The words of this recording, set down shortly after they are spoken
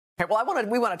Okay, well,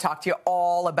 we want to talk to you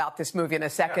all about this movie in a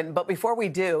second, but before we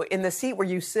do, in the seat where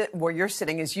you're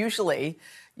sitting is usually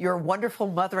your wonderful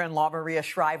mother-in-law, Maria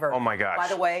Shriver. Oh my gosh! By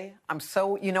the way, I'm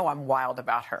wild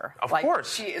about her. Of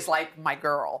course, she is like my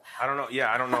girl. I don't know.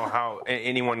 Yeah, I don't know how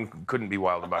anyone couldn't be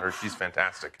wild about her. She's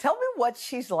fantastic. Tell me what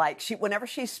she's like. Whenever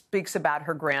she speaks about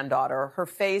her granddaughter, her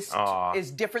face is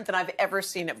different than I've ever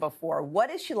seen it before. What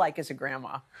is she like as a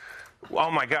grandma?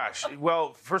 Oh, my gosh.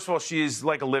 Well, first of all, she is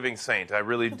like a living saint. I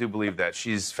really do believe that.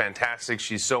 She's fantastic.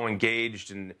 She's so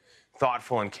engaged and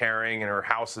thoughtful and caring, and her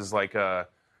house is like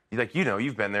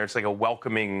you've been there. It's like a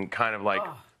welcoming kind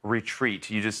of retreat.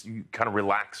 You kind of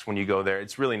relax when you go there.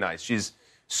 It's really nice. She's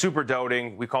super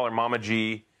doting. We call her Mama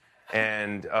G.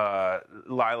 And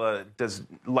Lila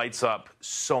lights up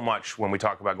so much when we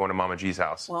talk about going to Mama G's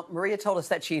house. Well, Maria told us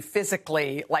that she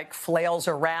physically flails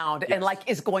around and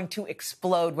is going to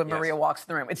explode when Maria walks in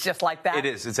the room. It's just like that. It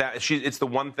is. It's the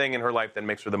one thing in her life that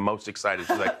makes her the most excited.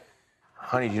 She's like,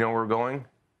 "Honey, do you know where we're going?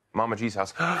 Mama G's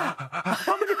house." Mama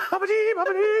G, Mama G,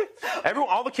 Mama G.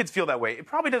 All the kids feel that way. It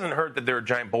probably doesn't hurt that there are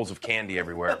giant bowls of candy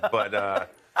everywhere, but.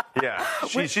 Yeah,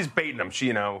 she's baiting them.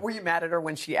 Were you mad at her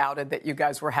when she outed that you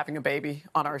guys were having a baby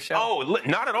on our show? Oh,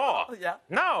 not at all. Yeah.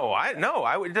 No.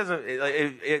 It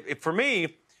doesn't. For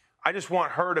me, I just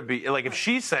want her to be if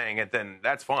she's saying it, then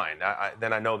that's fine.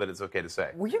 Then I know that it's okay to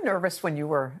say. Were you nervous when you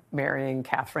were marrying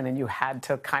Catherine and you had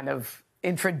to kind of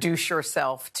introduce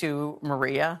yourself to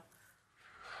Maria?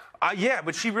 Yeah,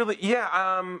 but she really,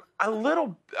 a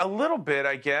little bit,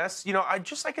 I guess. I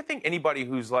think anybody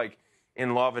who's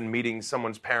in love and meeting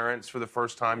someone's parents for the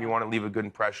first time, you want to leave a good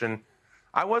impression.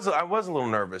 I was a little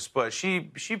nervous, but she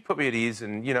put me at ease,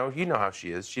 and you know how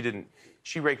she is.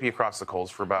 She raked me across the coals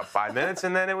for about 5 minutes,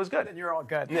 and then it was good. And you're all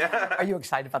good. Yeah. Are you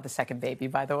excited about the second baby,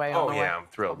 by the way? Oh yeah, I'm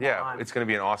thrilled. Yeah, it's going to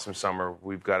be an awesome summer.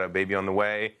 We've got a baby on the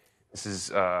way.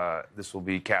 This will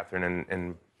be Catherine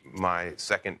and my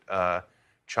second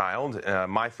child,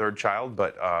 my third child,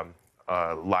 but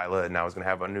Lila now is going to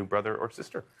have a new brother or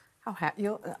sister.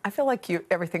 I feel like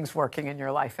everything's working in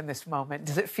your life in this moment.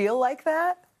 Does it feel like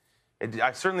that?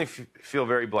 I certainly feel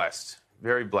very blessed,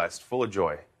 full of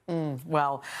joy.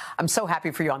 Well, I'm so happy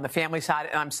for you on the family side,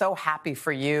 and I'm so happy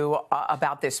for you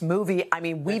about this movie. I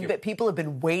mean, people have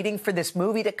been waiting for this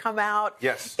movie to come out.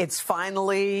 Yes. It's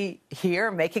finally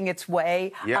here, making its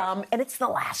way. Yeah. And it's the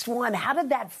last one. How did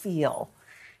that feel?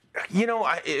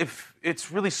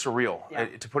 It's really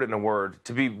surreal, to put it in a word.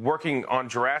 To be working on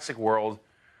Jurassic World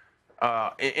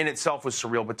in itself was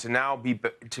surreal, but to now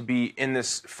be in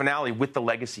this finale with the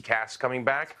legacy cast coming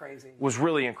back was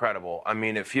really incredible. I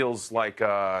mean, it feels like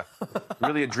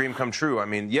really a dream come true. I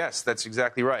mean, yes, that's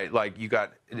exactly right. You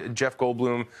got Jeff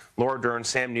Goldblum, Laura Dern,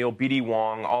 Sam Neill, B.D.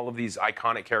 Wong, all of these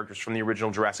iconic characters from the original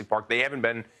Jurassic Park. They haven't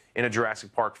been in a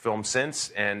Jurassic Park film since,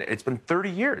 and it's been 30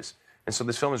 years. And so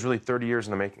this film is really 30 years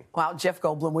in the making. Wow, Jeff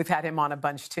Goldblum, we've had him on a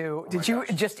bunch, too. Did you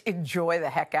just enjoy the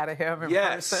heck out of him in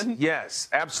person? Yes,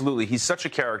 absolutely. He's such a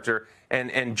character.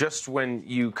 And just when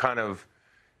you kind of...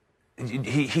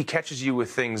 He catches you with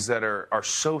things that are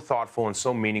so thoughtful and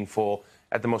so meaningful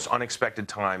at the most unexpected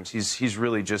times. He's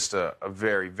really just a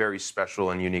very, very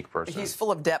special and unique person. He's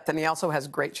full of depth, and he also has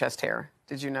great chest hair.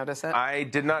 Did you notice it? I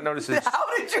did not notice his... How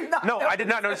did you not notice I did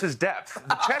not notice his depth.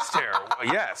 The chest hair,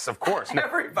 yes, of course.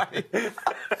 Everybody.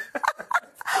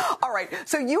 All right,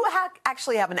 so you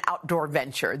actually have an outdoor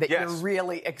venture that you're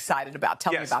really excited about.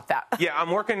 Tell me about that. Yeah,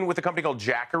 I'm working with a company called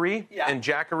Jackery, and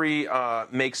Jackery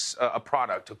makes a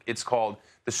product. It's called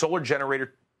the Solar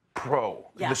Generator Pro,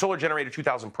 the Solar Generator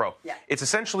 2000 Pro. Yeah. It's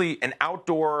essentially an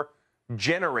outdoor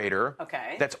generator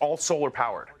that's all solar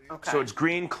powered. So it's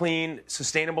green, clean,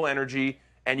 sustainable energy,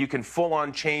 and you can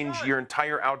full-on change your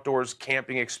entire outdoors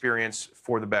camping experience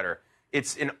for the better.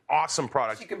 It's an awesome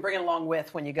product. So you can bring it along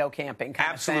with when you go camping.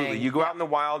 Absolutely. You go out in the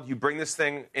wild, you bring this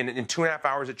thing, in 2.5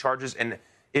 hours it charges, and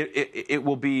it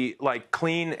will be like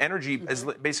clean energy, as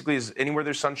basically as anywhere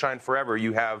there's sunshine forever.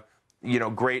 You have,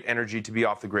 great energy to be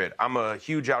off the grid. I'm a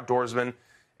huge outdoorsman,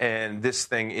 and this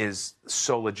thing is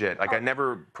so legit. I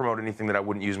never promote anything that I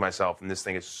wouldn't use myself, and this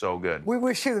thing is so good. We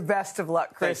wish you the best of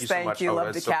luck, Chris. Thank you so much.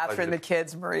 Love to Catherine, the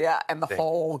kids, Maria, and the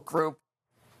whole group.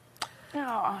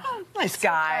 Oh, nice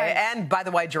guy. And by the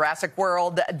way, Jurassic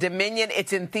World Dominion,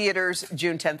 it's in theaters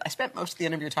June 10th. I spent most of the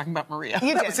interview talking about Maria.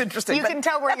 That was interesting. You can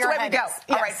tell where you're headed. That's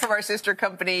the way we go. All right, from our sister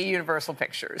company, Universal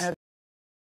Pictures.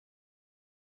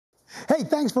 Hey,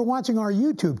 thanks for watching our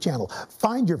YouTube channel.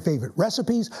 Find your favorite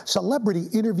recipes, celebrity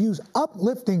interviews,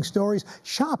 uplifting stories,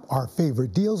 shop our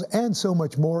favorite deals, and so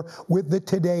much more with the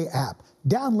Today app.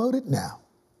 Download it now.